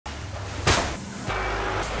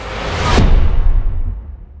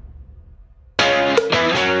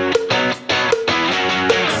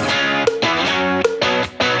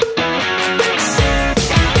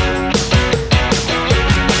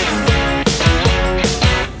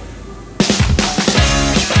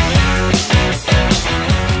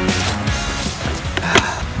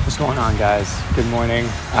guys? Good morning.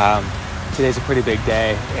 Today's a pretty big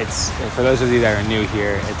day. It's, for those of you that are new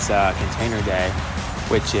here, it's container day,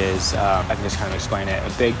 which is, I can just kind of explain it.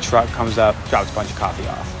 A big truck comes up, drops a bunch of coffee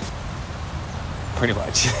off. Pretty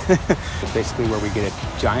much. It's basically where we get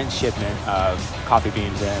a giant shipment of coffee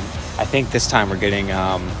beans in. I think this time we're getting,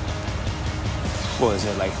 what was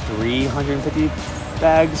it, like 350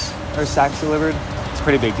 bags or sacks delivered? It's a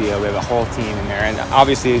pretty big deal. We have a whole team in there, and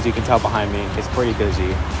obviously, as you can tell behind me, it's pretty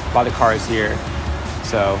busy. A lot of cars here,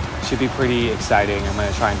 so it should be pretty exciting. I'm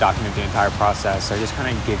going to try and document the entire process, or just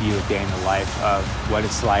kind of give you a day in the life of what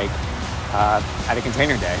it's like at a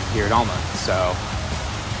container day here at Alma. So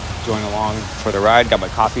join along for the ride. Got my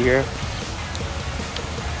coffee here.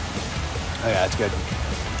 Oh yeah, that's good.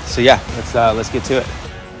 So yeah, let's get to it.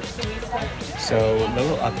 So a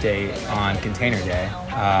little update on container day.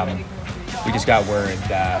 We just got word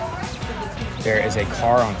that there is a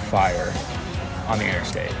car on fire on the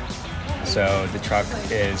interstate. So the truck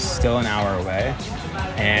is still an hour away,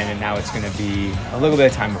 and now it's going to be a little bit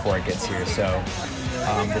of time before it gets here. So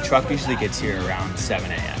the truck usually gets here around 7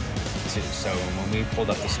 a.m. So when we pulled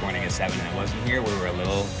up this morning at 7 and it wasn't here, we were a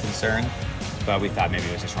little concerned, but we thought maybe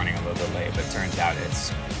it was just running a little bit late. But it turns out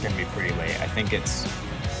it's going to be pretty late. I think it's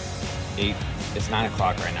 9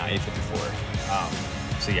 o'clock right now,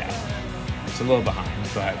 8:54. So yeah, it's a little behind,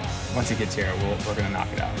 but once it gets here, we're going to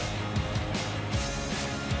knock it out.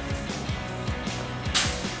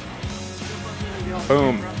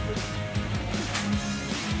 Boom.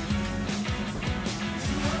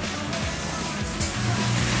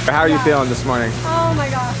 How are you feeling this morning? Oh my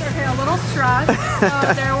gosh, okay, a little stressed.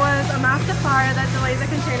 There was a massive fire that delayed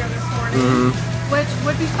the container this morning, which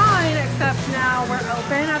would be fine, except now we're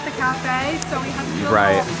open at the cafe, so we have to do a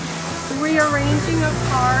little rearranging of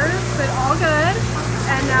cars, but all good.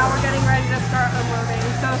 And now we're getting ready to start unloading.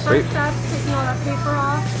 So first step, taking all that paper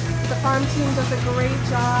off. The farm team does a great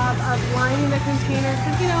job of lining the container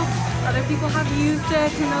because, you know, other people have used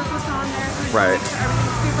it, who knows what's on there. So we make sure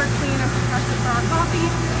everything's super clean and professional for our coffee.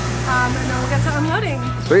 And then we'll get to unloading.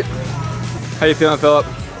 Sweet. How you feeling, Philip?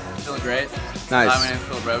 Feeling great. Nice. Hi, my name is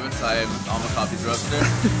Philip Revens. I am Alma Coffee's roaster.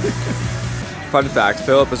 Fun fact,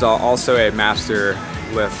 Philip is also a master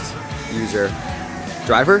lift user.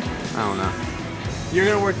 Driver? I don't know. You're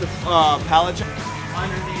going to work the pallet jack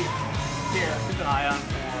underneath here. Keep an eye on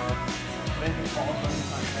for anything falls on.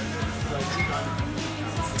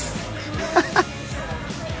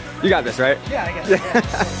 You got this, right? Yeah, I get it. Yeah.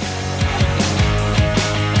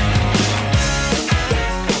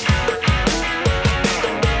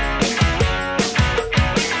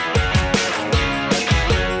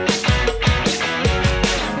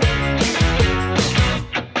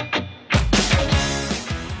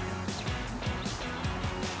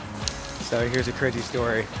 So here's a crazy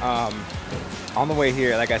story. On the way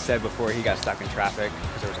here, like I said before, he got stuck in traffic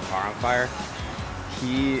because there was a car on fire.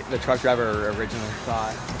 The truck driver originally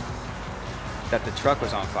thought that the truck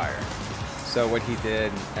was on fire. So what he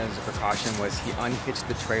did as a precaution was he unhitched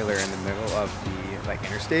the trailer in the middle of the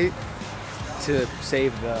interstate to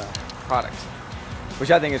save the product, which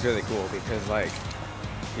I think is really cool because, like,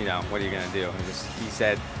 you know, what are you gonna do? He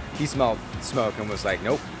said he smelled smoke and was like,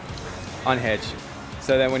 nope, unhitch.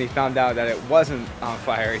 So then when he found out that it wasn't on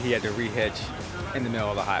fire, he had to rehitch in the middle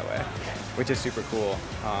of the highway, which is super cool.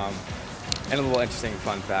 And a little interesting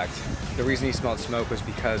fun fact, the reason he smelled smoke was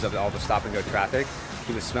because of all the stop and go traffic.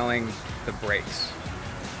 He was smelling the brakes,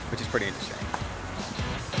 which is pretty interesting.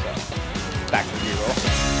 So, back to the B-roll.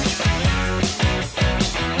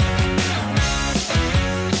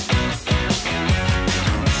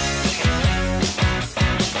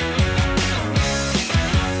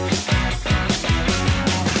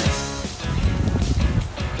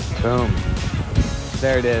 Boom.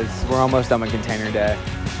 There it is. We're almost done with container day.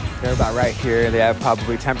 They're about right here. They have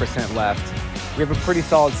probably 10% left. We have a pretty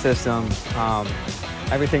solid system.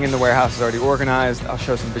 Everything in the warehouse is already organized. I'll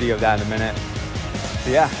show some video of that in a minute.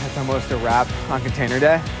 So yeah, that's almost a wrap on container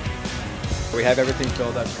day. We have everything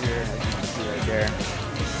filled up here, as you can see right there.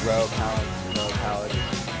 Row pallets,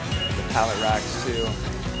 the pallet racks too,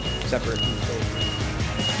 separate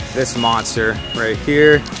spaces. This monster right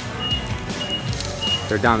here.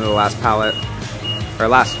 They're down to the last pallet, or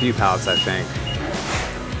last few pallets, I think.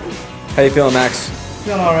 How you feeling, Max?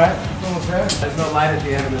 Feeling all right. Almost there. There's no light at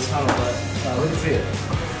the end of this tunnel, but we can see it.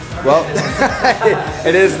 Well,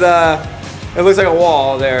 it is it looks like a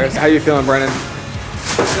wall there. How you feeling, Brennan?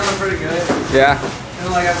 Feeling pretty good. Yeah?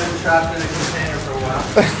 Feeling like I've been trapped in a container for a while.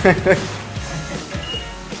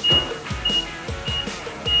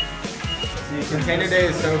 See, container day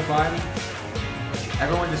is so fun.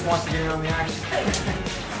 Everyone just wants to get in on the action.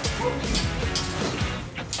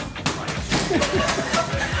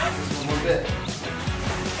 One more bit.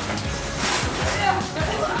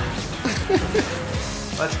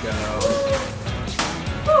 Let's go.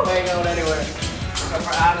 We ain't going anywhere.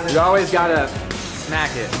 We're out of this. You always gotta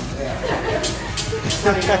smack it.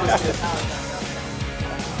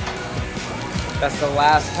 That's the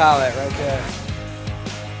last pallet right there.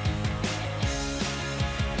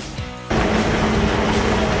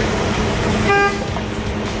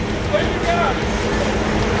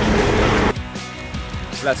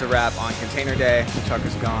 So that's a wrap on container day. The truck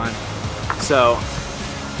is gone. So I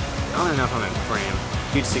don't even know if I'm in frame.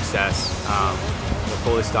 Huge success. We're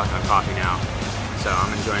fully stocked on coffee now. So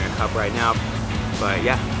I'm enjoying a cup right now. But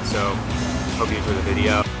yeah, so hope you enjoy the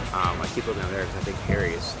video. I keep looking over there because I think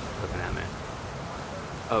Harry is looking at me.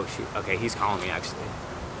 Oh shoot, okay, he's calling me actually.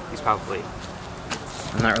 He's probably,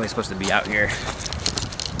 I'm not really supposed to be out here.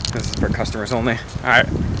 This is for customers only. All right,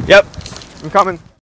 yep, I'm coming.